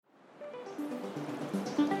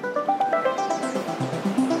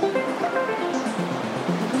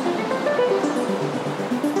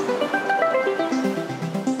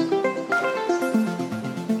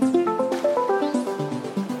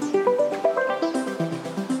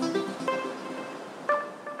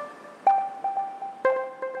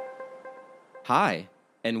Hi,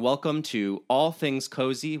 and welcome to All Things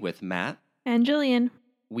Cozy with Matt and Jillian.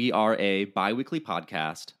 We are a bi-weekly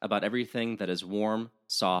podcast about everything that is warm,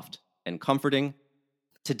 soft, and comforting.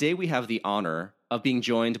 Today we have the honor of being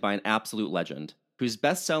joined by an absolute legend whose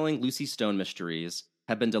best-selling Lucy Stone mysteries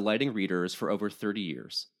have been delighting readers for over 30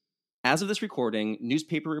 years. As of this recording,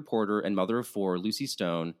 newspaper reporter and mother of four Lucy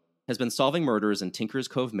Stone has been solving murders in Tinker's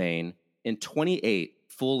Cove, Maine, in 28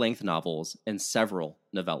 full-length novels and several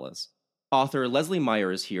novellas. Author Leslie Meyer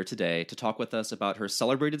is here today to talk with us about her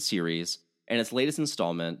celebrated series and its latest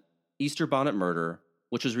installment, Easter Bonnet Murder,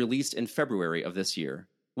 which was released in February of this year.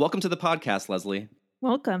 Welcome to the podcast, Leslie.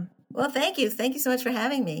 Welcome. Well, thank you. Thank you so much for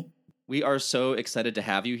having me. We are so excited to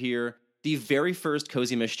have you here. The very first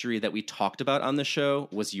cozy mystery that we talked about on the show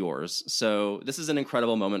was yours. So this is an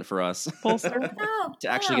incredible moment for us to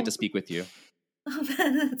actually get to speak with you.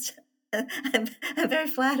 I'm very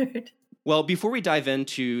flattered. Well, before we dive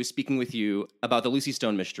into speaking with you about the Lucy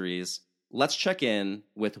Stone mysteries, let's check in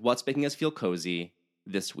with what's making us feel cozy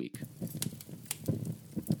this week.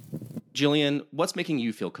 Jillian, what's making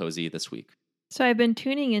you feel cozy this week? So I've been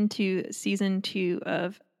tuning into season 2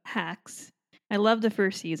 of Hacks. I love the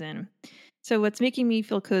first season. So what's making me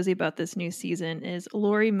feel cozy about this new season is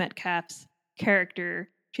Laurie Metcalf's character.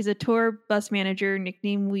 She's a tour bus manager,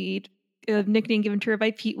 nickname given to her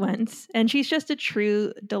by Pete Wentz, and she's just a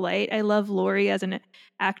true delight. I love Laurie as an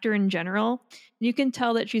actor in general. You can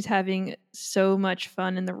tell that she's having so much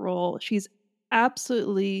fun in the role. She's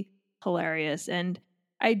absolutely hilarious, and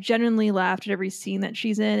I genuinely laughed at every scene that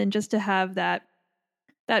she's in, and just to have that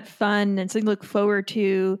fun and something to look forward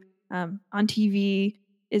to on TV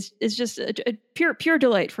is just a pure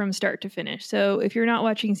delight from start to finish. So if you're not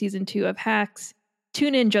watching season 2 of Hacks,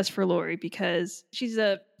 tune in just for Laurie, because she's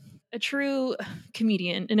a true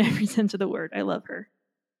comedian in every sense of the word. I love her.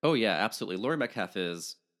 Oh, yeah, absolutely. Laurie Metcalf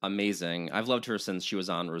is amazing. I've loved her since she was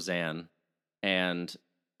on Roseanne, and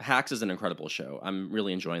Hacks is an incredible show. I'm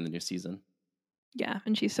really enjoying the new season. Yeah,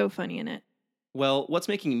 and she's so funny in it. Well, what's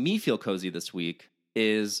making me feel cozy this week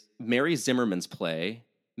is Mary Zimmerman's play,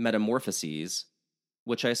 Metamorphoses,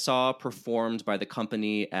 which I saw performed by the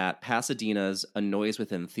company at Pasadena's A Noise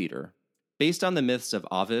Within Theater. Based on the myths of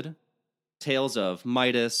Ovid, tales of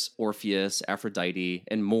Midas, Orpheus, Aphrodite,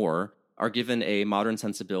 and more are given a modern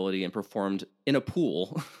sensibility and performed in a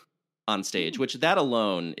pool on stage, which that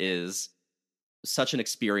alone is such an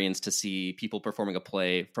experience to see people performing a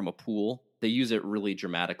play from a pool. They use it really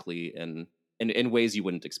dramatically in ways you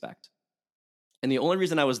wouldn't expect. And the only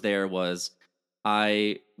reason I was there was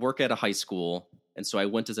I work at a high school, and so I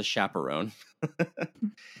went as a chaperone.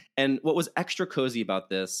 And what was extra cozy about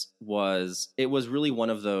this was it was really one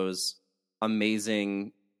of those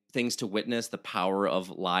amazing things to witness the power of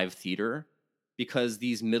live theater, because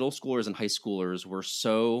these middle schoolers and high schoolers were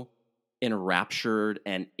so enraptured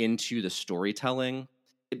and into the storytelling,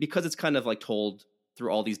 because it's kind of like told through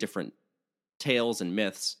all these different tales and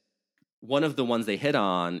myths. One of the ones they hit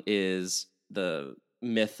on is the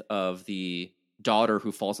myth of the daughter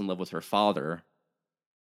who falls in love with her father.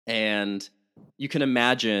 And you can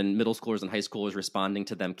imagine middle schoolers and high schoolers responding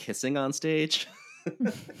to them kissing on stage.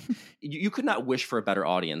 You could not wish for a better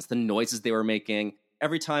audience. The noises they were making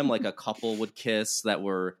every time, like a couple would kiss that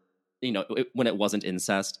were, when it wasn't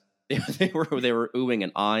incest, they were oohing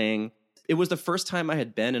and eyeing. It was the first time I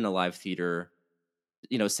had been in a live theater,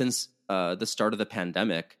 since the start of the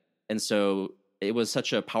pandemic, and so it was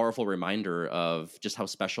such a powerful reminder of just how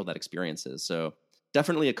special that experience is. So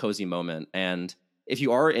definitely a cozy moment. And if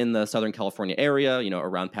you are in the Southern California area,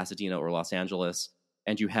 around Pasadena or Los Angeles,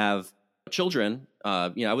 and you have children,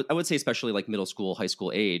 I would say especially like middle school, high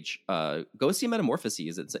school age, go see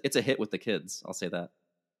Metamorphoses. It's a hit with the kids. I'll say that.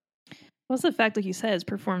 What's the fact, like you said, is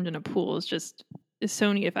performed in a pool is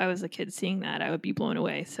so neat. If I was a kid seeing that, I would be blown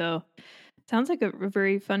away. So sounds like a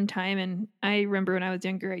very fun time. And I remember when I was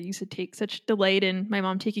younger, I used to take such delight in my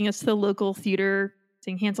mom taking us to the local theater,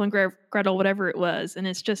 seeing Hansel and Gretel, whatever it was. And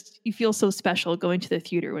it's just, you feel so special going to the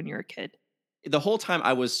theater when you're a kid. The whole time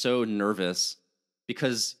I was so nervous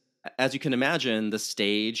because, as you can imagine, the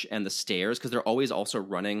stage and the stairs, because they're always also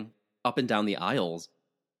running up and down the aisles.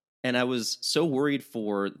 And I was so worried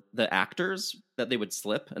for the actors that they would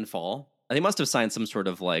slip and fall. They must have signed some sort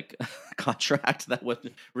of like contract that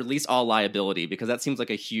would release all liability, because that seems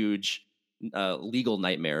like a huge legal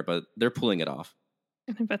nightmare, but they're pulling it off.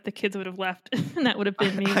 And I bet the kids would have left, and that would have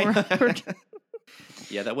been me more awkward.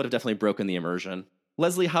 Yeah, that would have definitely broken the immersion.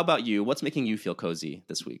 Leslie, how about you? What's making you feel cozy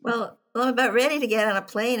this week? Well, I'm about ready to get on a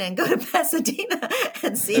plane and go to Pasadena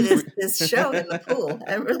and see this show in the pool.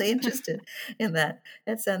 I'm really interested in that.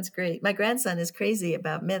 That sounds great. My grandson is crazy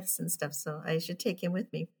about myths and stuff, so I should take him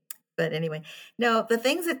with me. But anyway, no, the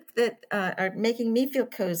things that are making me feel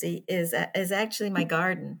cozy is actually my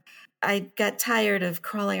garden. I got tired of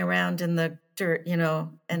crawling around in the dirt,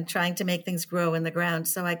 and trying to make things grow in the ground.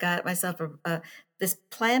 So I got myself this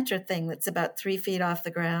planter thing that's about 3 feet off the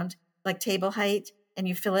ground, like table height, and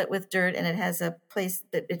you fill it with dirt, and it has a place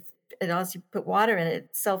that it also, you put water in it, it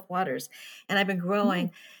self-waters. And I've been growing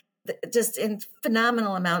just in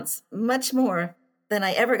phenomenal amounts, much more than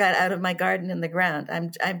I ever got out of my garden in the ground.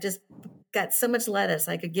 I've just got so much lettuce,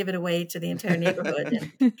 I could give it away to the entire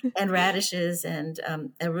neighborhood, and radishes and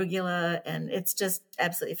arugula, and it's just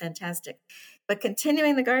absolutely fantastic. But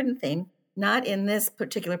continuing the garden theme, not in this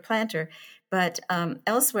particular planter, but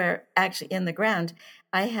elsewhere, actually in the ground,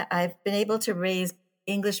 I've been able to raise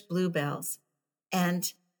English bluebells,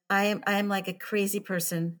 and I am like a crazy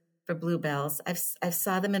person for bluebells. I've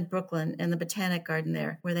saw them in Brooklyn in the Botanic Garden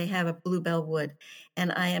there, where they have a bluebell wood,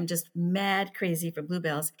 and I am just mad crazy for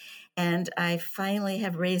bluebells. And I finally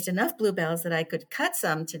have raised enough bluebells that I could cut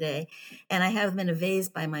some today, and I have them in a vase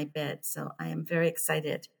by my bed. So I am very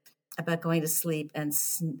excited about going to sleep and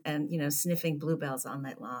sniffing bluebells all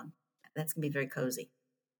night long. That's gonna be very cozy.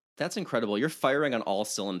 That's incredible. You're firing on all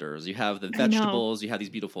cylinders. You have the vegetables, you have these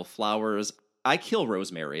beautiful flowers. I kill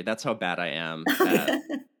rosemary. That's how bad I am at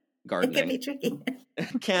gardening. It can be tricky.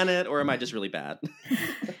 Can it, or am I just really bad?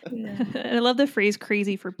 Yeah. I love the phrase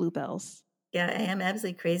 "crazy for bluebells." Yeah, I am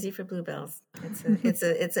absolutely crazy for bluebells.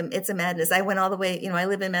 It's a madness. I went all the way. I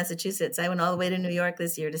live in Massachusetts. I went all the way to New York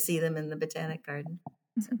this year to see them in the Botanic Garden.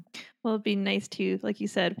 So. Well, it'd be nice to, like you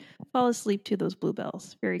said, fall asleep to those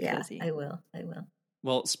bluebells. Very cozy. I will.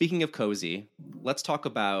 Well, speaking of cozy, let's talk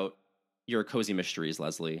about your cozy mysteries,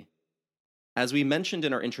 Leslie. As we mentioned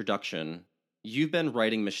in our introduction, you've been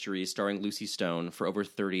writing mysteries starring Lucy Stone for over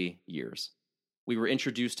 30 years. We were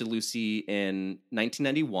introduced to Lucy in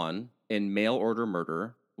 1991 in Mail Order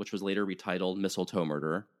Murder, which was later retitled Mistletoe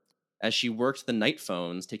Murder, as she worked the night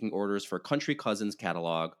phones taking orders for Country Cousins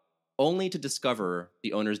catalog, only to discover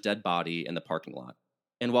the owner's dead body in the parking lot.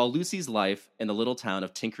 And while Lucy's life in the little town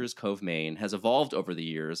of Tinkers Cove, Maine has evolved over the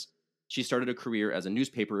years, she started a career as a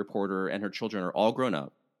newspaper reporter and her children are all grown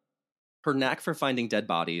up. Her knack for finding dead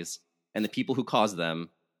bodies and the people who caused them,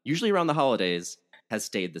 usually around the holidays, has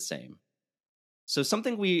stayed the same. So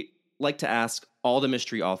something we like to ask all the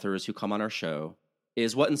mystery authors who come on our show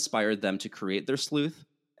is what inspired them to create their sleuth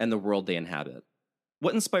and the world they inhabit.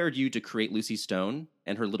 What inspired you to create Lucy Stone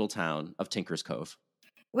and her little town of Tinkers Cove?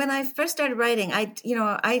 When I first started writing, I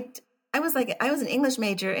was an English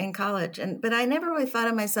major in college, but I never really thought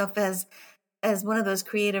of myself as one of those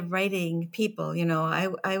creative writing people.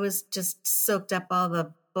 I was just soaked up all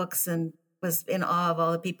the books and was in awe of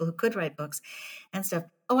all the people who could write books and stuff.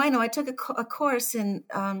 Oh, I know. I took a course in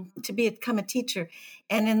to become a teacher,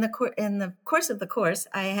 and in the course of the course,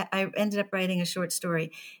 I ended up writing a short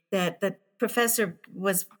story that the professor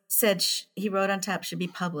said he wrote on top should be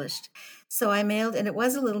published. So I mailed, and it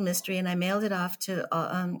was a little mystery, and I mailed it off to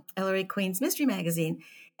Ellery Queen's Mystery Magazine,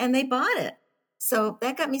 and they bought it. So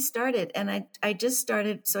that got me started, and I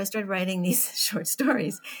started writing these short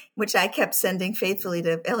stories, which I kept sending faithfully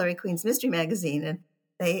to Ellery Queen's Mystery Magazine, and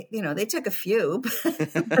they took a few,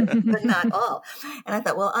 but not all. And I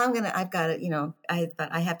thought, well, I've got to, I thought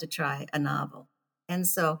I have to try a novel. And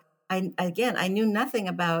so I knew nothing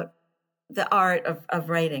about the art of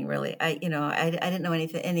writing, really. I didn't know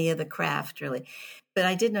any of the craft, really, but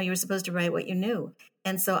I did know you were supposed to write what you knew.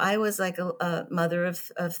 And so I was like a mother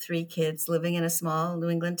of 3 kids living in a small New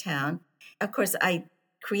England town. Of course, I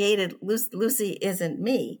created Lucy Isn't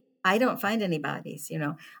Me. I don't find any bodies,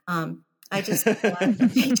 I just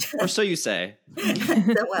or so you say.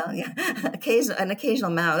 Well, yeah, an occasional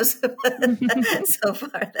mouse. So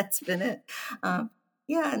far, that's been it.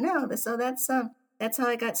 So that's how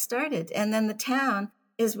I got started. And then the town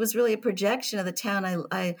was really a projection of the town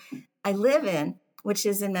I live in, which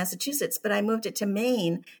is in Massachusetts, but I moved it to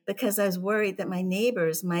Maine because I was worried that my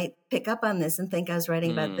neighbors might pick up on this and think I was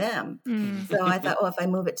writing about them. So I thought, if I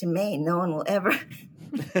move it to Maine, no one will ever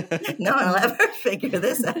figure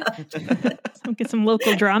this out. Get some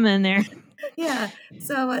local drama in there. Yeah.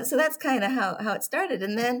 So that's kind of how it started.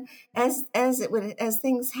 And then as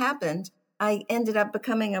things happened, I ended up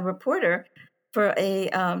becoming a reporter for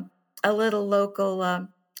a little local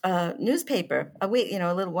newspaper,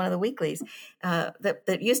 one of the weeklies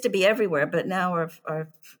that used to be everywhere, but now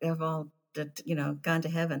have all gone to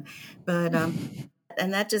heaven. But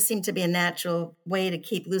and that just seemed to be a natural way to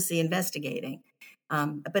keep Lucy investigating.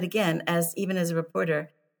 But again, even as a reporter,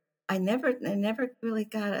 I never really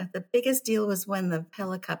got the biggest deal was when the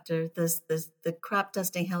helicopter, the crop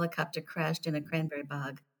dusting helicopter crashed in a cranberry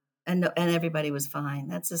bog. and everybody was fine.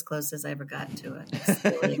 That's as close as I ever got to a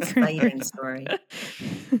really exciting story.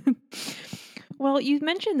 Well, you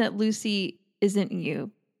mentioned that Lucy isn't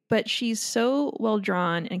you, but she's so well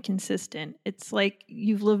drawn and consistent. It's like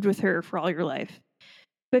you've lived with her for all your life.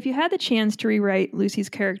 But if you had the chance to rewrite Lucy's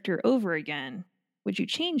character over again, would you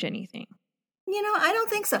change anything? I don't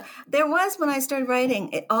think so. There was, when I started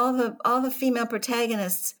writing, all the female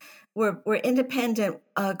protagonists were independent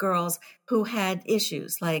girls who had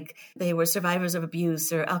issues, like they were survivors of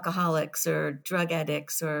abuse or alcoholics or drug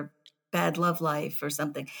addicts or bad love life or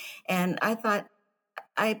something. And I thought,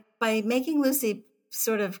 by making Lucy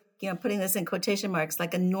sort of, putting this in quotation marks,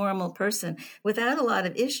 like a normal person without a lot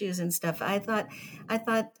of issues and stuff, I thought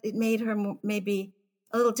it made her maybe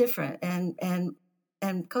a little different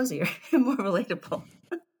and cozier and more relatable.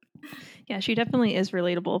 Yeah, she definitely is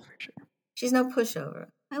relatable for sure. She's no pushover.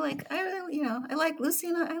 I like Lucy,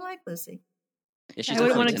 and I like Lucy. Yeah, I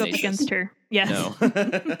wouldn't want to go up against her. Yes.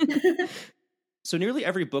 No. So nearly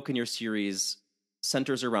every book in your series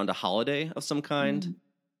centers around a holiday of some kind. Mm-hmm.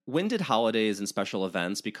 When did holidays and special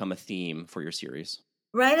events become a theme for your series?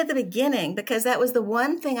 Right at the beginning, because that was the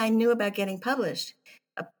one thing I knew about getting published.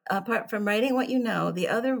 Apart from writing what you know, the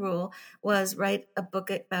other rule was write a book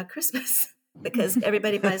about Christmas, because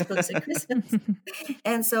everybody buys books at Christmas.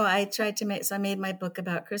 And so I made my book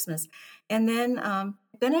about Christmas. And then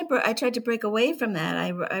I tried to break away from that.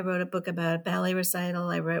 I wrote a book about a ballet recital.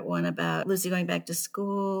 I wrote one about Lucy going back to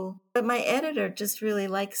school. But my editor just really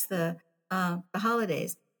likes the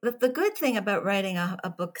holidays. The good thing about writing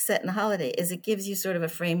a book set in a holiday is it gives you sort of a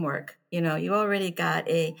framework. You already got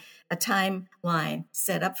a timeline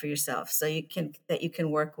set up for yourself, so you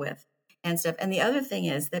can work with and stuff. And the other thing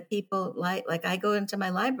is that people like I go into my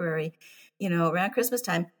library, around Christmas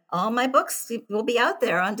time, all my books will be out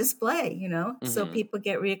there on display, mm-hmm. So people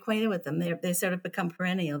get reacquainted with them. They sort of become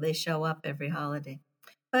perennial. They show up every holiday.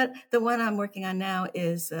 But the one I'm working on now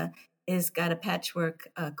is got a patchwork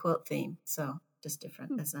quilt theme, so just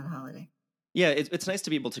different. That's not a holiday. Yeah, it's nice to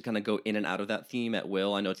be able to kind of go in and out of that theme at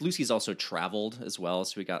will. I know Lucy's also traveled as well,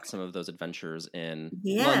 so we got some of those adventures in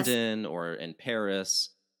London or in Paris.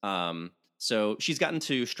 So she's gotten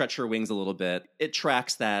to stretch her wings a little bit. It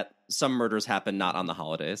tracks that some murders happen not on the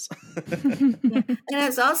holidays. Yeah. And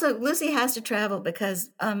it's also, Lucy has to travel because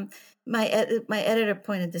my editor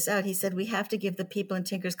pointed this out. He said, we have to give the people in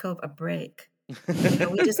Tinker's Cove a break.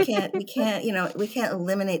 We just can't, we can't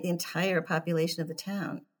eliminate the entire population of the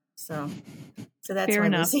town. So that's Fair why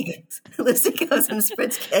enough. Lucy goes and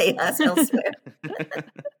spreads chaos elsewhere.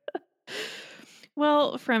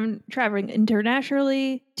 Well, from traveling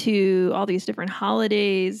internationally to all these different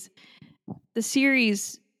holidays, the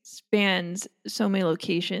series spans so many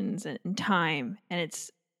locations and time, and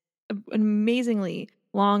it's an amazingly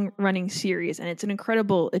long-running series, and it's an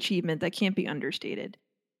incredible achievement that can't be understated.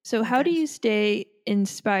 So how do you stay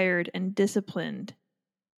inspired and disciplined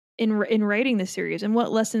in writing the series, and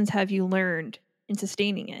what lessons have you learned in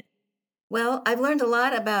sustaining it? Well, I've learned a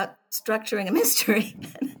lot about structuring a mystery,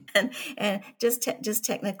 and just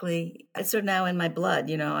technically, it's sort of now in my blood.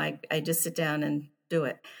 I just sit down and do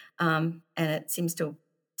it, and it seems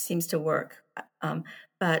to work.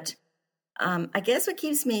 But I guess what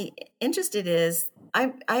keeps me interested is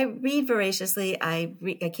I read voraciously. I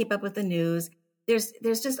keep up with the news.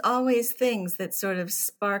 There's just always things that sort of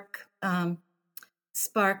spark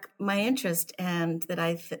my interest, and that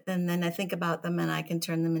and then I think about them, and I can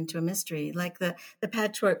turn them into a mystery. Like the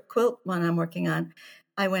patchwork quilt one I'm working on.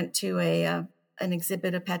 I went to an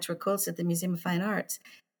exhibit of patchwork quilts at the Museum of Fine Arts,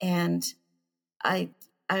 and I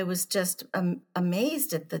was just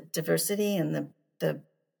amazed at the diversity and the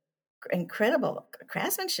incredible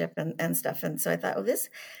craftsmanship and stuff. And so I thought, well, this,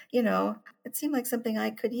 it seemed like something I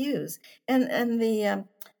could use. And the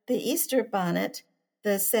Easter bonnet,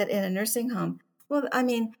 the set in a nursing home. Well, I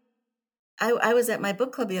mean, I was at my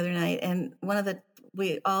book club the other night, and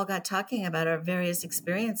we all got talking about our various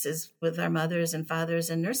experiences with our mothers and fathers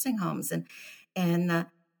in nursing homes, and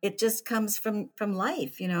it just comes from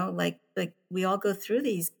life, like we all go through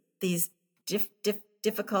these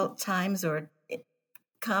difficult times or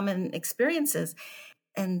common experiences,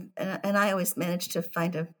 and I always manage to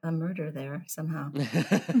find a murder there somehow.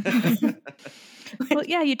 Well,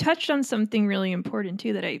 yeah, you touched on something really important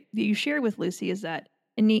too that you share with Lucy, is that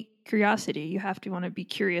innate curiosity. You have to want to be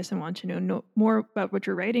curious and want to know more about what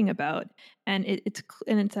you're writing about, and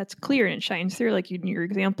that's clear and it shines through, like in your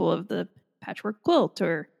example of the patchwork quilt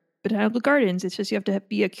or botanical gardens. It's just you have to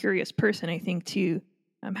be a curious person, I think, to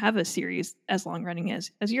have a series as long running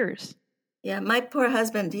as yours. Yeah, my poor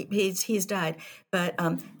husband, he's died. But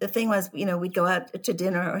the thing was, we'd go out to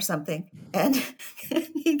dinner or something, and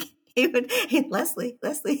Leslie,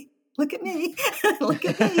 look at me, look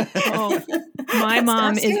at me. Oh, my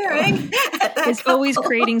mom is always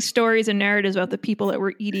creating stories and narratives about the people that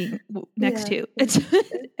we're eating next to. It's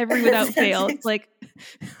every without fail. It's like,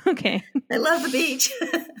 okay. I love the beach.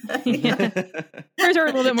 Hers are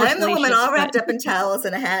a little bit more. I'm the woman all wrapped up in towels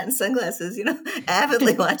and a hat and sunglasses,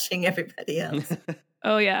 avidly watching everybody else.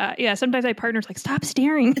 Oh yeah. Sometimes my partner's like, stop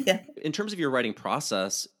staring. Yeah. In terms of your writing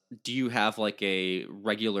process, do you have like a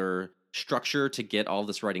regular structure to get all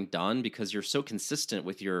this writing done? Because you're so consistent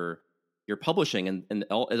with your publishing, and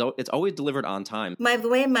it's always delivered on time. The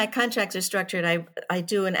way my contracts are structured, I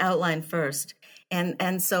do an outline first,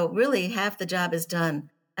 and so really half the job is done.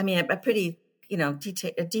 I mean, a pretty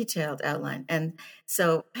detailed outline, and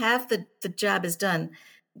so half the job is done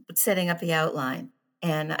setting up the outline.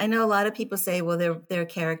 And I know a lot of people say, well, their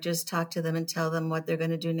characters, talk to them and tell them what they're going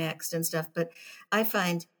to do next and stuff. But I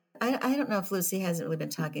find, I don't know if Lucy hasn't really been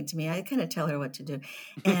talking to me. I kind of tell her what to do,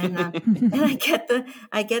 and and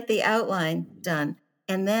I get the outline done,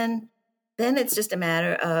 and then it's just a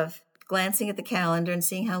matter of glancing at the calendar and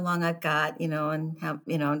seeing how long I've got, and how,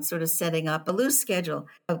 and sort of setting up a loose schedule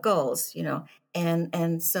of goals,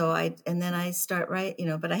 and so then I start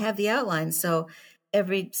but I have the outline, so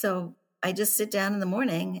I just sit down in the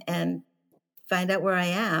morning and find out where I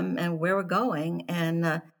am and where we're going,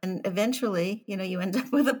 and eventually, you end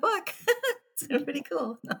up with a book. It's pretty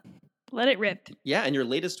cool. Let it rip. Yeah, and your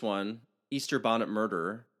latest one, Easter Bonnet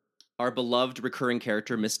Murder, our beloved recurring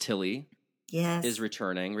character, Miss Tilly, is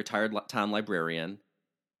returning, retired town librarian.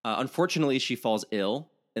 Unfortunately, she falls ill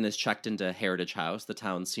and is checked into Heritage House, the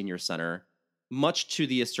town's senior center, much to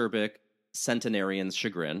the acerbic centenarian's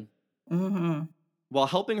chagrin. Mm-hmm. While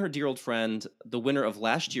helping her dear old friend, the winner of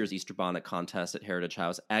last year's Easter Bonnet contest at Heritage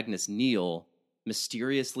House, Agnes Neal,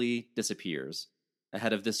 mysteriously disappears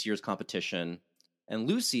ahead of this year's competition, and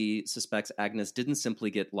Lucy suspects Agnes didn't simply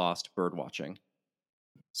get lost birdwatching.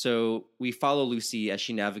 So we follow Lucy as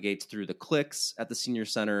she navigates through the cliques at the senior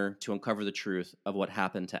center to uncover the truth of what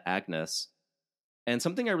happened to Agnes. And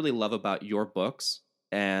something I really love about your books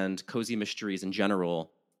and cozy mysteries in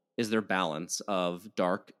general is their balance of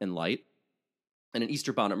dark and light. And in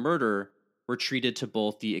Easter Bonnet Murder, we're treated to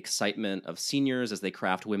both the excitement of seniors as they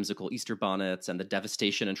craft whimsical Easter bonnets and the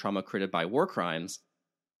devastation and trauma created by war crimes.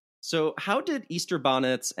 So how did Easter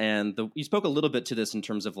bonnets you spoke a little bit to this in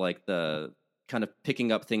terms of like the kind of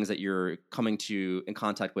picking up things that you're coming to in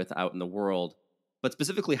contact with out in the world, but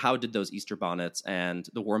specifically, how did those Easter bonnets and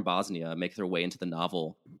the war in Bosnia make their way into the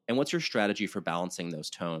novel? And what's your strategy for balancing those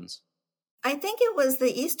tones? I think it was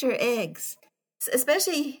the Easter eggs,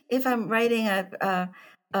 especially if I'm writing a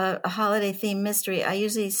holiday themed mystery. I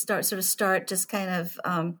usually start just kind of,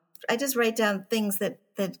 I just write down things that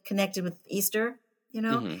connected with Easter,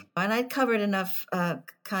 Mm-hmm. And I'd covered enough,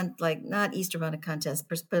 like not Easter bonnet contests,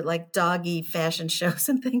 but like doggy fashion shows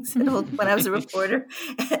and things when I was a reporter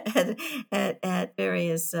at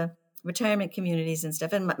various retirement communities and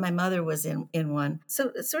stuff. And my mother was in one.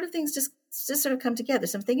 So sort of things just sort of come together.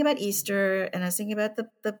 So I'm thinking about Easter, and I was thinking about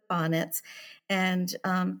the bonnets, and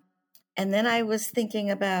then I was thinking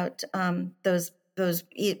about those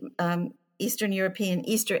Eastern European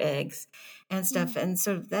Easter eggs and stuff. And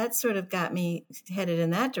so that sort of got me headed in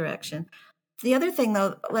that direction. The other thing,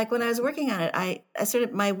 though, like when I was working on it, I sort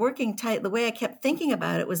of, my working the way I kept thinking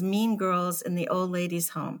about it was Mean Girls in the Old Ladies'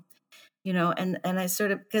 Home, and I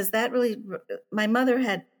sort of, because that really, my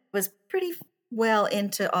mother was pretty well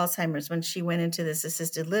into Alzheimer's when she went into this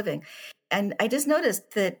assisted living. And I just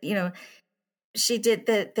noticed that, she did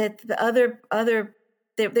that the other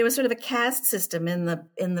there was sort of a caste system in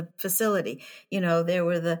the facility. There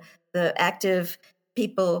were the active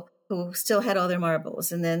people who still had all their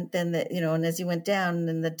marbles, and then and as you went down,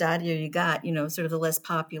 and the dottier you got, sort of the less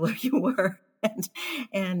popular you were,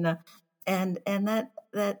 and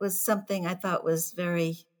that was something I thought was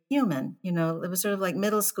very human. It was sort of like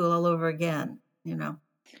middle school all over again.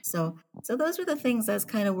 So those were the things I was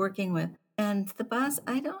kind of working with, and the boss.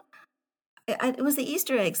 It was the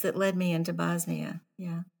Easter eggs that led me into Bosnia.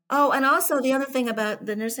 Yeah. Oh, and also the other thing about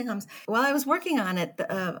the nursing homes. While I was working on it,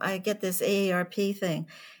 I get this AARP thing,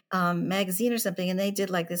 magazine or something, and they did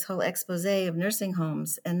like this whole expose of nursing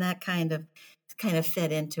homes, and that kind of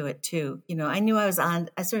fed into it too. I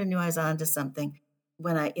sort of knew I was on to something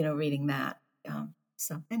when I, reading that.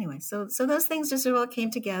 So anyway, so those things just sort of all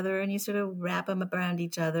came together, and you sort of wrap them around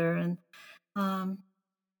each other, and and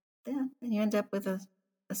you end up with a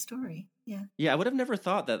story. Yeah, I would have never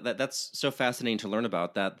thought that's so fascinating to learn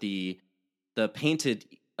about, that the painted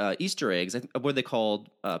Easter eggs. What are they called?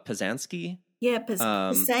 Pazanski? Yeah, Um,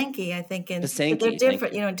 Pisanki, I think, but Pisanki, they're thank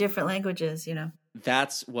different, you. in different languages,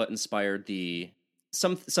 That's what inspired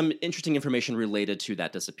some interesting information related to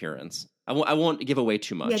that disappearance. I won't give away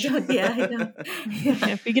too Yeah, much. I know. Yeah.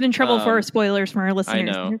 If we get in trouble for spoilers from our listeners, I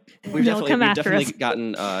know. Yeah. We've they'll come after definitely us.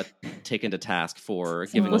 gotten taken to task for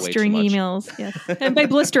Some giving away too blistering much. emails, yes. And by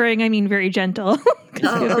blistering, I mean very gentle,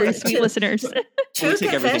 because we have very sweet listeners. True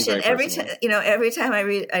take everything confession. very Every time, personally. every time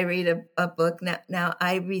I read a book now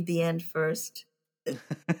I read the end first,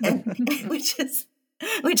 and which is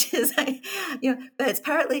but it's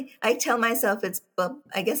partly I tell myself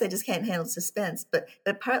I guess I just can't handle suspense, but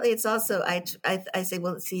partly it's also I say,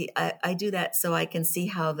 well, see, I do that so I can see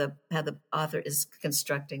how the author is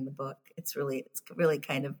constructing the book. It's really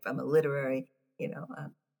kind of from a literary,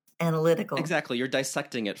 analytical. Exactly, you're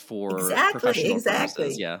dissecting it for Exactly. professional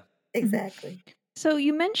purposes. Yeah, exactly. So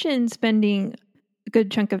you mentioned spending a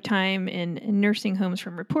good chunk of time in nursing homes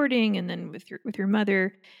from reporting, and then with your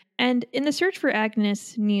mother. And in the search for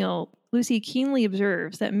Agnes Neal, Lucy keenly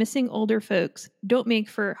observes that missing older folks don't make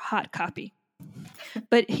for hot copy.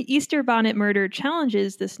 But Easter Bonnet Murder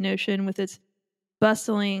challenges this notion with its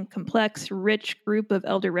bustling, complex, rich group of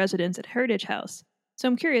elder residents at Heritage House. So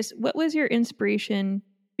I'm curious, what was your inspiration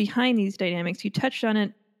behind these dynamics? You touched on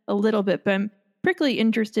it a little bit, but I'm particularly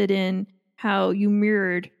interested in how you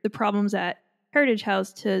mirrored the problems at Heritage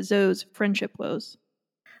House to Zoe's friendship woes.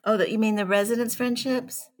 Oh, you mean the residents'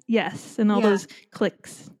 friendships? Yes, and all those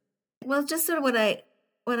cliques. Well, just sort of what I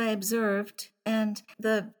observed, and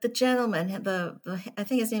the gentleman, I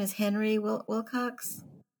think his name is Henry Wilcox.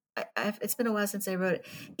 It's been a while since I wrote it.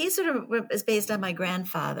 He sort of is based on my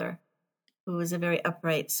grandfather, who was a very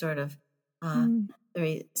upright, sort of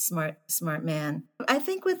very smart man. I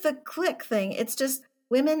think with the clique thing, it's just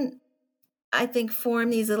women, I think, form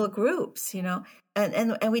these little groups,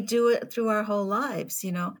 and we do it through our whole lives,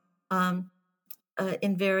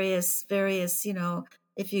 in various,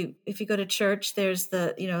 if you go to church, there's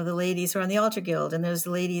the ladies who are on the altar guild, and there's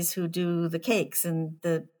the ladies who do the cakes and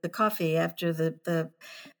the coffee after the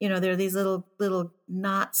there are these little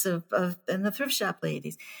knots of and the thrift shop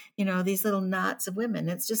ladies, these little knots of women.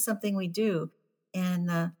 It's just something we do.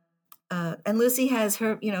 And Lucy has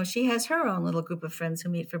her, she has her own little group of friends who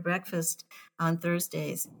meet for breakfast on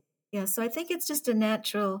Thursdays. Yeah, so I think it's just a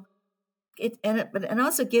natural. It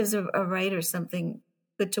also gives a writer something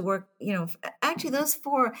good to work. Actually, those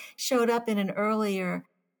four showed up in an earlier,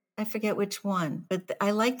 I forget which one, but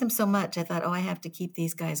I liked them so much. I thought, I have to keep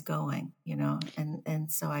these guys going, and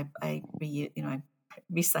so I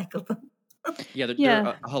recycled them. Yeah,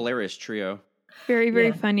 they're a hilarious trio. Very,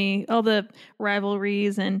 very funny. All the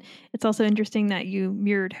rivalries, and it's also interesting that you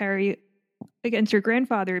mirrored Harry against your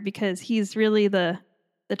grandfather, because he's really the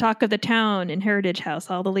talk of the town in Heritage House,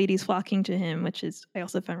 all the ladies flocking to him, which is I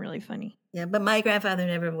also found really funny. Yeah, but my grandfather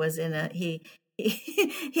never was in he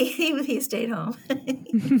stayed home.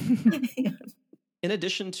 In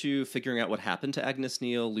addition to figuring out what happened to Agnes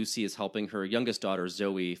Neal, Lucy is helping her youngest daughter,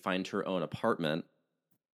 Zoe, find her own apartment.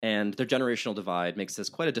 And their generational divide makes this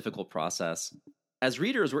quite a difficult process. As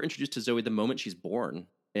readers, we're introduced to Zoe the moment she's born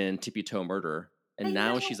in Tippy Toe Murder, and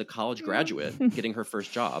now she's a college graduate getting her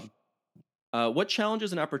first job. What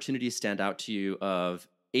challenges and opportunities stand out to you of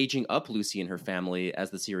aging up Lucy and her family as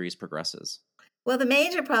the series progresses? Well, the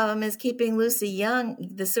major problem is keeping Lucy young,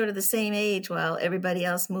 the same age, while everybody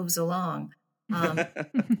else moves along.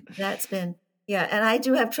 That's been, and I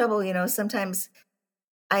do have trouble, sometimes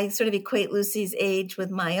I sort of equate Lucy's age with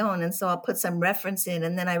my own, and so I'll put some reference in,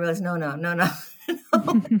 and then I realize, no.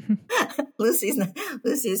 Lucy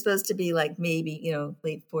is supposed to be like maybe,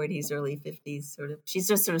 late 40s, early 50s, sort of. She's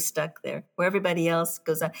just sort of stuck there where everybody else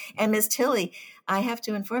goes on. And Miss Tilly, I have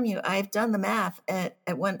to inform you, I've done the math at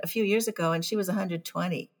a few years ago, and she was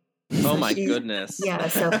 120. Oh my goodness. Yeah.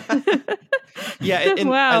 So. Yeah. And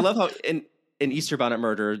wow. I love how in Easter Bonnet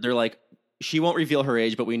Murder, they're like, she won't reveal her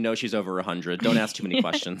age, but we know she's over 100. Don't ask too many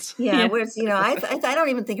questions. Yeah. Whereas, I don't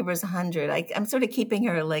even think of her as 100. I'm sort of keeping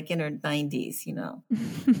her like in her 90s,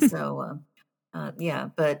 So,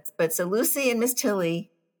 but so Lucy and Miss Tilly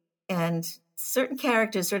and certain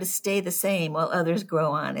characters sort of stay the same while others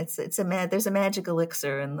grow on. There's a magic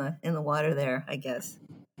elixir in the water there, I guess.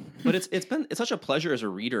 But it's such a pleasure as a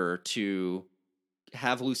reader to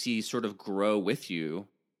have Lucy sort of grow with you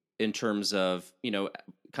in terms of,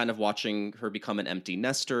 kind of watching her become an empty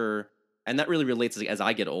nester. And that really relates as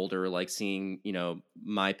I get older, like seeing,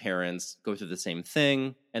 my parents go through the same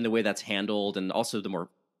thing, and the way that's handled, and also the more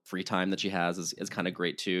free time that she has is kind of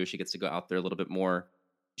great too. She gets to go out there a little bit more.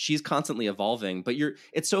 She's constantly evolving, but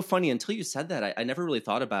it's so funny. Until you said that, I never really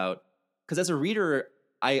thought about, because as a reader,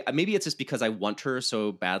 maybe it's just because I want her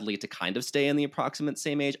so badly to kind of stay in the approximate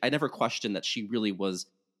same age. I never questioned that she really was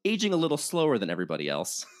aging a little slower than everybody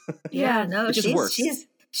else. Yeah, no, it just works.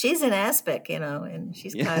 She's an aspic, and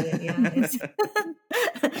she's got it. Yeah,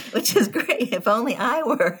 which is great. If only I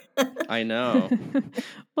were. I know.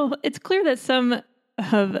 Well, it's clear that some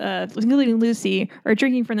of, including Lucy, are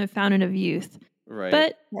drinking from the fountain of youth. Right.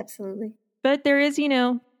 But absolutely. But there is,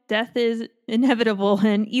 death is inevitable,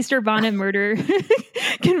 and Easter bonnet murder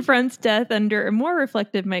confronts death under a more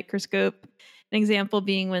reflective microscope. An example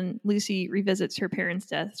being when Lucy revisits her parents'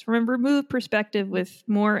 deaths from a removed perspective with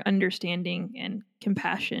more understanding and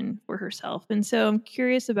compassion for herself. And so I'm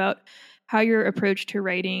curious about how your approach to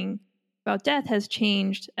writing about death has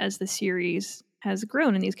changed as the series has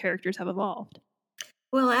grown and these characters have evolved.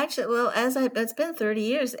 Well, actually, it's been 30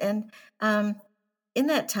 years, and in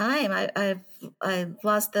that time, I've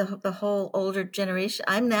lost the whole older generation.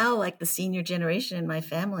 I'm now like the senior generation in my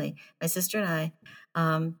family. My sister and I,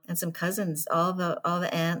 and some cousins, all the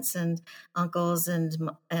aunts and uncles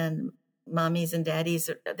and mommies and daddies,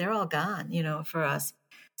 they're all gone, for us.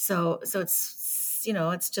 So it's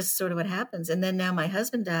it's just sort of what happens. And then now my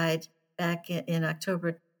husband died back in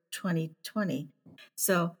October 2020.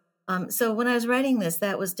 So when I was writing this,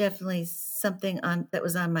 that was definitely something that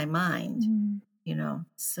was on my mind.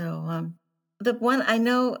 So the one I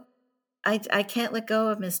know, I can't let go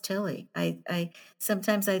of Miss Tilly. I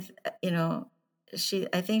sometimes I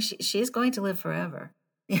think she's going to live forever.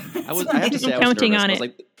 I have to say, I'm counting on it. I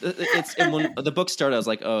was like, when the book started, I was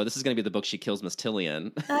like, oh, this is going to be the book she kills Miss Tilly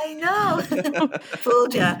in. I know.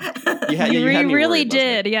 Fooled ya. You really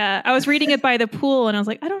did. Yeah. I was reading it by the pool and I was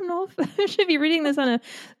like, I don't know if I should be reading this on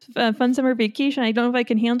a fun summer vacation. I don't know if I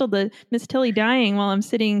can handle the Miss Tilly dying while I'm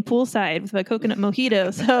sitting poolside with a coconut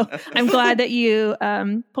mojito. So I'm glad that you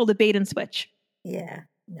pulled a bait and switch. Yeah.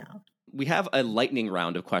 No. We have a lightning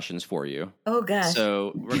round of questions for you. Oh gosh.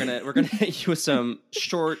 So we're gonna hit you with some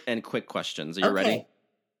short and quick questions. Are you ready?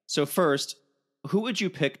 So first, who would you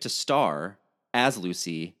pick to star as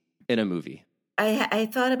Lucy in a movie? I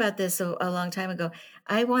thought about this a long time ago.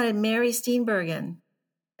 I wanted Mary Steenburgen.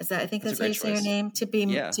 I think that's how you say her name, to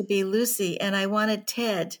be Lucy, and I wanted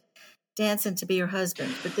Ted Danson to be her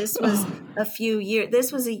husband. But this was a few years.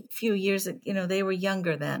 This was a few years. They were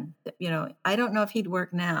younger then. I don't know if he'd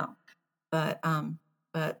work now. But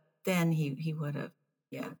then he would have,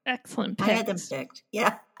 yeah. Excellent picks. I had them picked,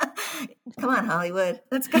 yeah. Come on, Hollywood,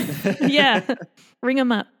 let's go. Yeah, ring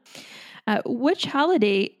them up. Which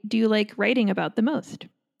holiday do you like writing about the most?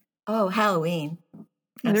 Oh, Halloween.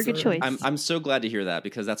 Another good choice. I'm so glad to hear that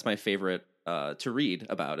because that's my favorite to read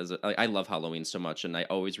about. I love Halloween so much, and I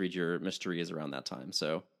always read your mysteries around that time.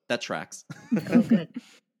 So that tracks. Oh, good.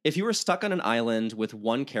 If you were stuck on an island with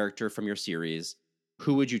one character from your series,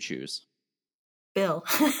 who would you choose? Bill.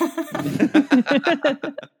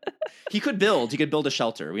 He could build a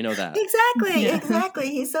shelter. We know that. Exactly.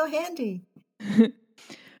 He's so handy.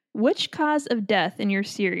 Which cause of death in your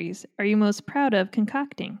series are you most proud of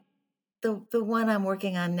concocting? The one I'm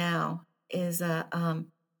working on now is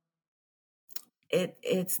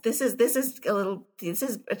this is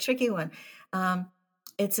a tricky one.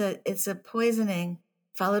 It's a poisoning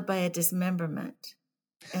followed by a dismemberment.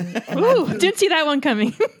 And didn't see that one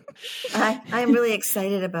coming. I'm really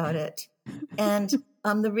excited about it. And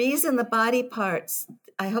the reason the body parts,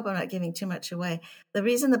 I hope I'm not giving too much away, the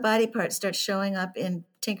reason the body parts start showing up in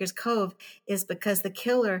Tinker's Cove is because the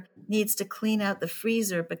killer needs to clean out the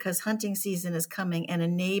freezer because hunting season is coming and a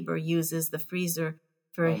neighbor uses the freezer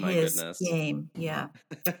for his game. Yeah.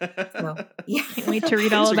 So, yeah. Can't wait to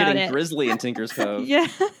read all about it. Grizzly in Tinker's Cove. Yeah.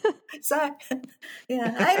 Sorry.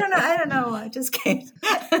 Yeah. I don't know. I just can't.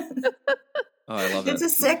 Oh, I love it. It's a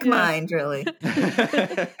sick mind, really.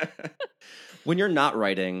 When you're not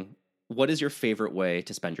writing, what is your favorite way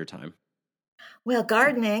to spend your time? Well,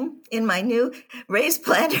 gardening in my new raised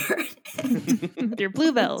planter. Your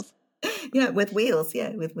bluebells. Yeah, with wheels.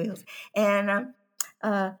 And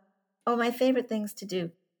my favorite things to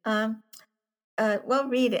do.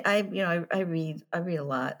 Read. I read a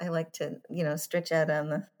lot. I like to, stretch out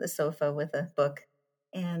on the sofa with a book,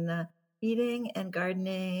 and reading and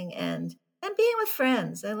gardening and being with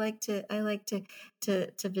friends. I like to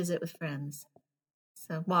visit with friends.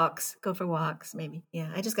 So go for walks, maybe.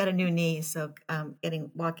 Yeah, I just got a new knee, so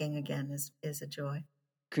walking again is a joy.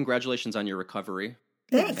 Congratulations on your recovery.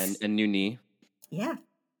 Thanks. And new knee. Yeah.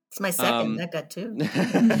 It's my second. I've got two.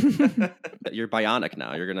 You're bionic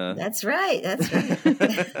now. You're gonna. That's right.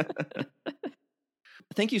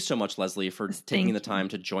 Thank you so much, Leslie, for taking the time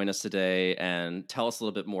to join us today and tell us a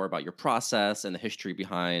little bit more about your process and the history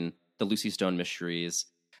behind the Lucy Stone mysteries.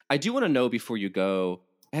 I do want to know before you go,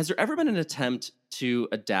 Has there ever been an attempt to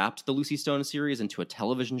adapt the Lucy Stone series into a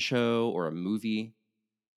television show or a movie?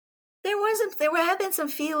 There have been some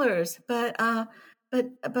feelers, but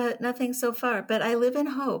nothing so far. But I live in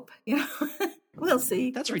hope. We'll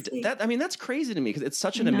see. That's We'll see. that's crazy to me because it's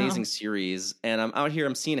such an amazing series, and I'm out here.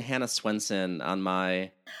 I'm seeing Hannah Swenson on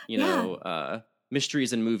my,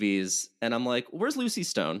 mysteries and movies, and I'm like, "Where's Lucy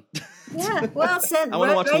Stone?" Yeah, well, I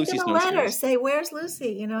want to watch write Lucy them a Stone letter. series. Say, "Where's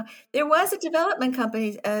Lucy?" There was a development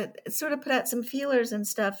company sort of put out some feelers and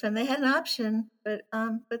stuff, and they had an option, but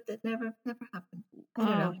that never happened. I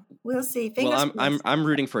don't know. We'll see. Fingers crossed. I'm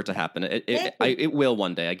rooting for it to happen. It will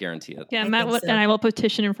one day. I guarantee it. Yeah, Matt and I will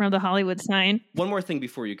petition in front of the Hollywood sign. One more thing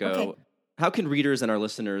before you go. Okay. How can readers and our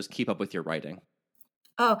listeners keep up with your writing?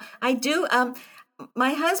 Oh, I do.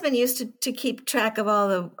 My husband used to keep track of all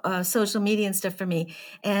the social media and stuff for me.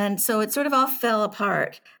 And so it sort of all fell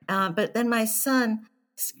apart. But then my son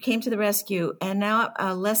came to the rescue, and now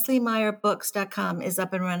LeslieMeyerBooks.com is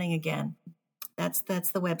up and running again. That's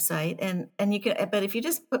the website. And you can, but if you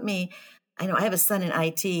just put me, I know I have a son in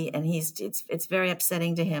IT, and it's very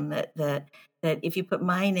upsetting to him that if you put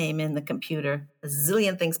my name in the computer, a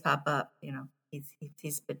zillion things pop up.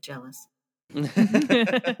 He's a bit jealous.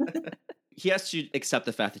 He has to accept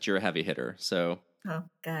the fact that you're a heavy hitter. So, oh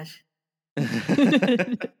gosh.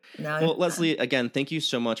 Well, Leslie, again, thank you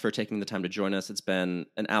so much for taking the time to join us. It's been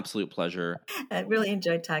an absolute pleasure. I really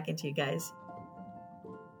enjoyed talking to you guys.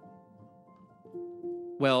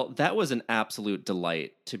 Well, that was an absolute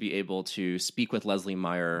delight to be able to speak with Leslie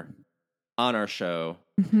Meyer on our show.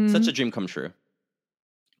 Mm-hmm. Such a dream come true.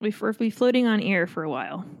 We'll be floating on air for a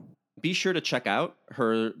while. Be sure to check out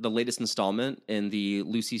the latest installment in the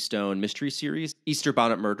Lucy Stone mystery series, Easter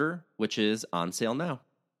Bonnet Murder, which is on sale now.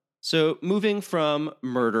 So moving from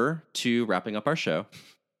murder to wrapping up our show,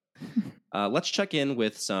 let's check in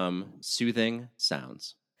with some soothing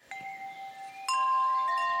sounds.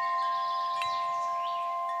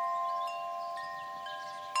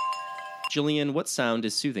 Jillian, what sound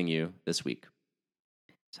is soothing you this week?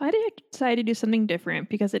 So I decided to do something different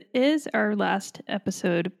because it is our last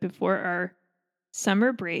episode before our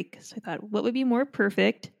summer break. So I thought, what would be more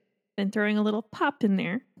perfect than throwing a little pop in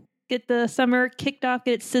there? Get the summer kicked off,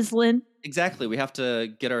 get it sizzling. Exactly. We have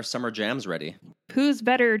to get our summer jams ready. Who's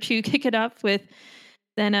better to kick it off with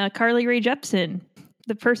than Carly Rae Jepsen,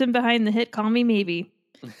 the person behind the hit Call Me Maybe.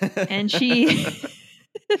 And she...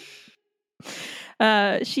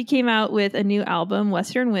 she came out with a new album,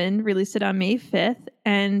 Western Wind, released it on May 5th,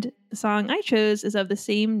 and the song I chose is of the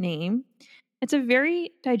same name. It's a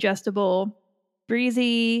very digestible,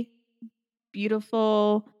 breezy,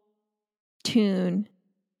 beautiful tune,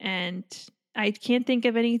 and I can't think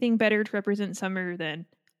of anything better to represent summer than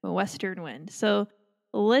a Western Wind. So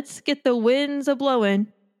let's get the winds a-blowing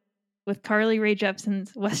with Carly Rae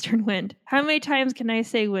Jepsen's Western Wind. How many times can I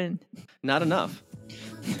say wind? Not enough.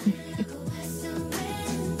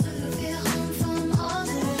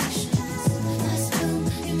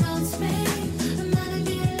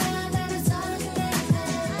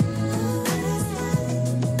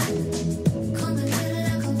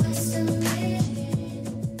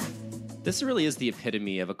 This really is the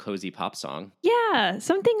epitome of a cozy pop song. Yeah,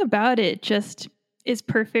 something about it just is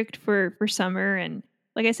perfect for summer. And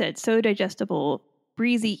like I said, so digestible,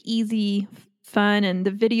 breezy, easy, fun. And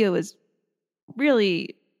the video is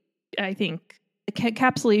really, I think, a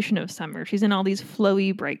encapsulation of summer. She's in all these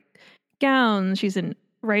flowy, bright gowns. She's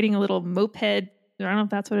riding a little moped. I don't know if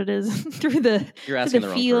that's what it is. You're asking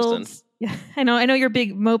the fields. Wrong person. Yeah, I know you're a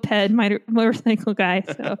big moped motorcycle guy.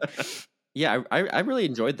 So. Yeah, I really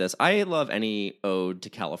enjoyed this. I love any ode to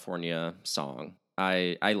California song.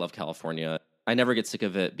 I love California. I never get sick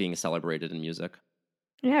of it being celebrated in music.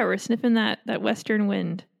 Yeah, we're sniffing that Western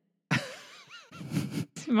wind.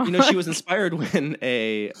 She was inspired when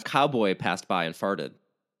a cowboy passed by and farted.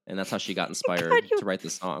 And that's how she got inspired to write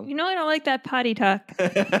this song. I don't like that potty talk.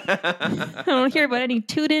 I don't hear about any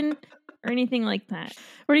tootin' or anything like that.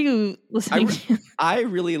 What are you listening to? I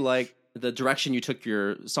really like the direction you took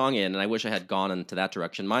your song in, and I wish I had gone into that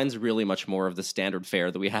direction. Mine's really much more of the standard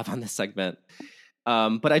fare that we have on this segment.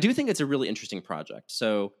 But I do think it's a really interesting project.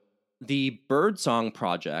 So the Birdsong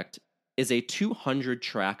Project is a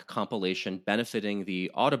 200-track compilation benefiting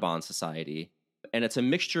the Audubon Society, and it's a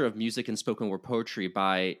mixture of music and spoken word poetry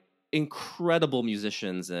by incredible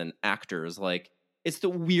musicians and actors. Like, it's the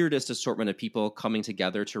weirdest assortment of people coming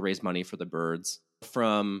together to raise money for the birds,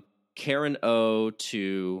 from Karen O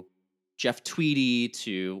to Jeff Tweedy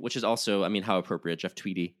to, which is also, how appropriate, Jeff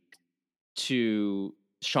Tweedy, to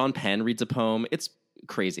Sean Penn reads a poem. It's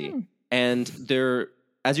crazy. And they're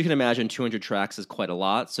as you can imagine, 200 tracks is quite a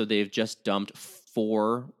lot. So they've just dumped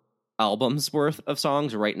 4 albums worth of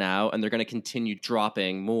songs right now, and they're going to continue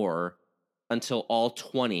dropping more until all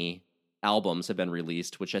 20 albums have been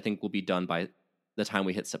released, which I think will be done by the time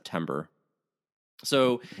we hit September.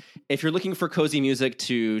 So if you're looking for cozy music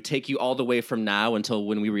to take you all the way from now until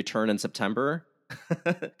when we return in September,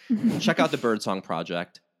 check out the Birdsong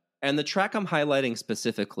Project. And the track I'm highlighting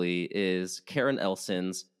specifically is Karen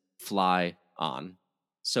Elson's Fly On.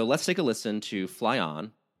 So let's take a listen to Fly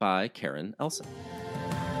On by Karen Elson.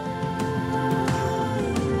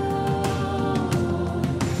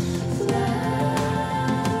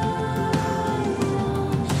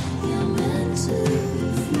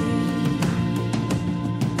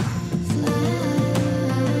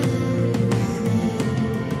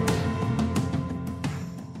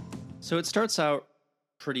 So it starts out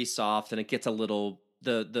pretty soft, and it gets a little,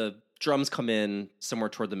 the drums come in somewhere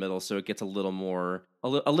toward the middle, so it gets a little more, a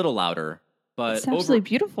little louder. But it's absolutely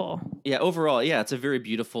beautiful. Yeah, overall, yeah, it's a very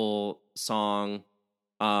beautiful song.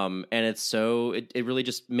 And it really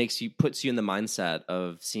just puts you in the mindset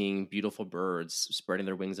of seeing beautiful birds spreading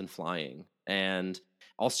their wings and flying. And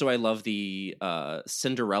also, I love the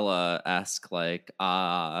Cinderella-esque, like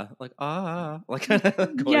going yeah,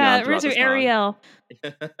 on throughout the song. Ariel.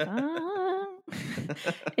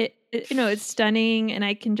 It's stunning, and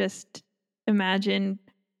I can just imagine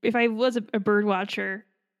if I was a bird watcher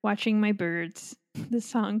watching my birds, the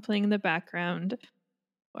song playing in the background,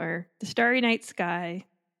 or the starry night sky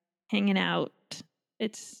hanging out.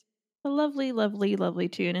 It's a lovely, lovely, lovely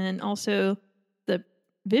tune, and then also the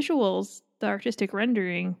visuals, the artistic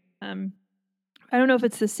rendering. I don't know if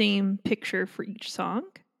it's the same picture for each song,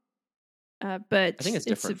 but I think it's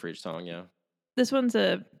different for each song. Yeah, this one's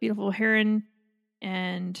a beautiful heron,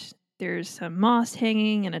 and there's some moss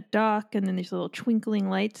hanging and a dock, and then these little twinkling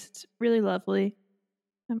lights. It's really lovely.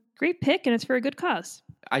 Great pick, and it's for a good cause.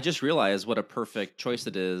 I just realized what a perfect choice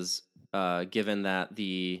it is, given that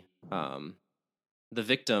the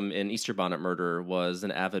victim in Easter Bonnet Murder was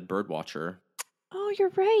an avid bird watcher. Oh,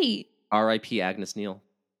 you're right. R.I.P. Agnes Neal.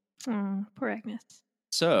 Oh, poor Agnes.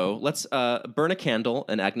 So let's burn a candle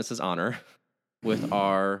in Agnes's honor with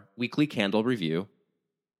our weekly candle review.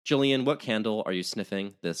 Jillian, what candle are you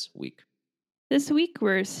sniffing this week? This week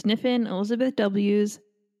we're sniffing Elizabeth W's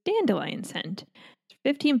dandelion scent.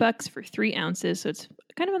 It's $15 for 3 ounces, so it's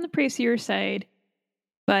kind of on the pricier side.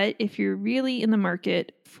 But if you're really in the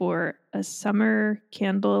market for a summer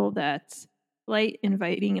candle that's light,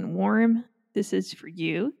 inviting, and warm, this is for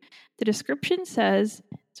you. The description says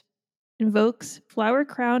it invokes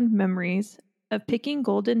flower-crowned memories of picking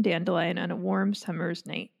golden dandelion on a warm summer's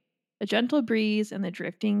night. A gentle breeze and the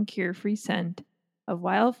drifting, carefree scent of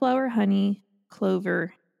wildflower honey,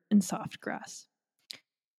 clover, and soft grass.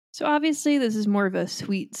 So obviously this is more of a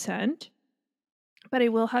sweet scent, but I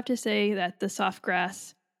will have to say that the soft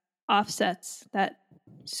grass offsets that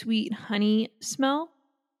sweet honey smell.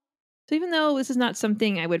 So even though this is not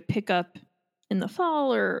something I would pick up in the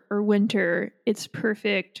fall or winter, it's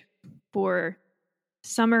perfect for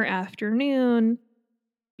summer afternoon.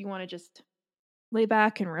 You want to just lay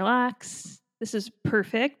back and relax. This is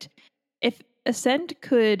perfect. If a scent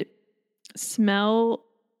could smell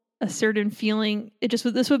a certain feeling,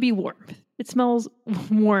 this would be warmth. It smells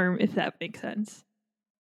warm, if that makes sense.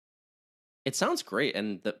 It sounds great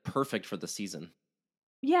and perfect for the season.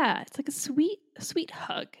 Yeah, it's like a sweet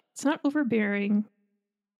hug. It's not overbearing.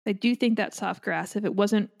 I do think that soft grass, if it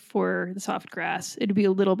wasn't for the soft grass, it'd be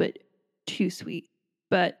a little bit too sweet.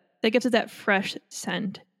 But that gives it that fresh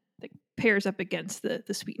scent that pairs up against the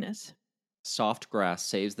sweetness. Soft grass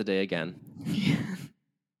saves the day again.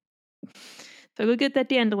 So go get that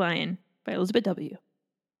dandelion by Elizabeth W.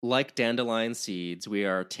 Like dandelion seeds, we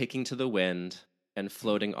are taking to the wind and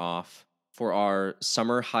floating off for our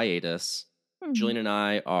summer hiatus. Mm-hmm. Julian and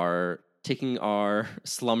I are taking our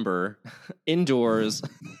slumber indoors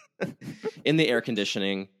in the air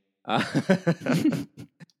conditioning.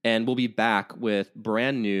 And we'll be back with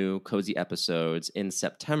brand new cozy episodes in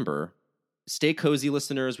September. Stay cozy,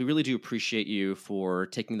 listeners. We really do appreciate you for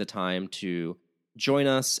taking the time to join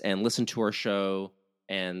us and listen to our show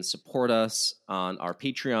and support us on our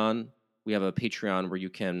Patreon. We have a Patreon where you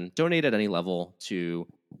can donate at any level to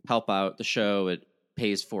help out the show. It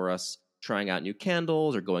pays for us trying out new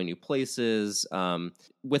candles or going new places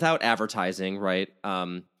without advertising, right?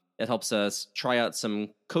 It helps us try out some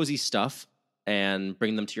cozy stuff and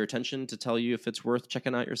bring them to your attention to tell you if it's worth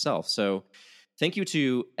checking out yourself. So thank you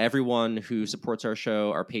to everyone who supports our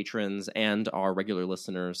show, our patrons, and our regular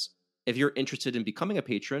listeners. If you're interested in becoming a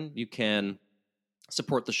patron, you can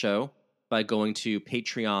support the show by going to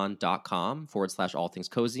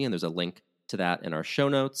patreon.com/allthingscozy, and there's a link to that in our show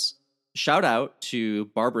notes. Shout out to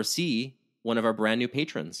Barbara C., one of our brand new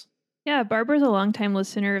patrons. Yeah, Barbara's a longtime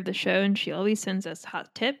listener of the show, and she always sends us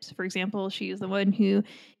hot tips. For example, she is the one who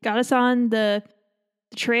got us on the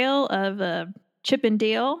trail of Chip and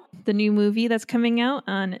Dale, the new movie that's coming out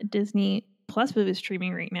on Disney Plus, but is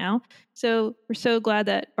streaming right now. So we're so glad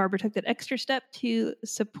that Barbara took that extra step to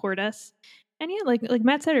support us. And yeah, like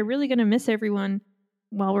Matt said, we're really going to miss everyone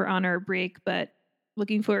while we're on our break, but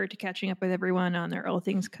looking forward to catching up with everyone on our All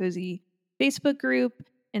Things Cozy Facebook group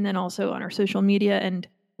and then also on our social media. And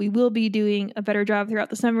we will be doing a better job throughout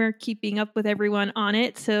the summer, keeping up with everyone on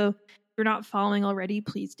it. So if you're not following already,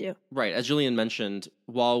 please do. Right. As Julian mentioned,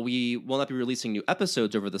 while we will not be releasing new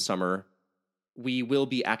episodes over the summer, we will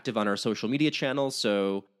be active on our social media channels.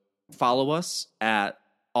 So follow us at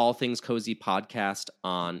All Things Cozy Podcast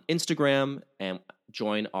on Instagram and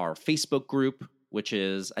join our Facebook group, which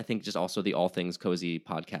is, I think, just also the All Things Cozy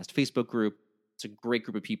Podcast Facebook group. It's a great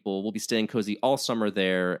group of people. We'll be staying cozy all summer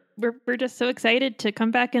there. We're just so excited to come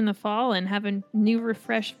back in the fall and have a new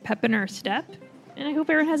refreshed pep in our step. And I hope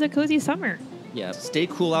everyone has a cozy summer. Yeah, stay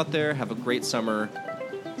cool out there. Have a great summer.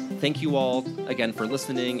 Thank you all again for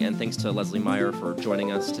listening, and thanks to Leslie Meyer for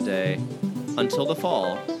joining us today. Until the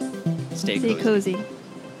fall, stay cozy. Stay cozy.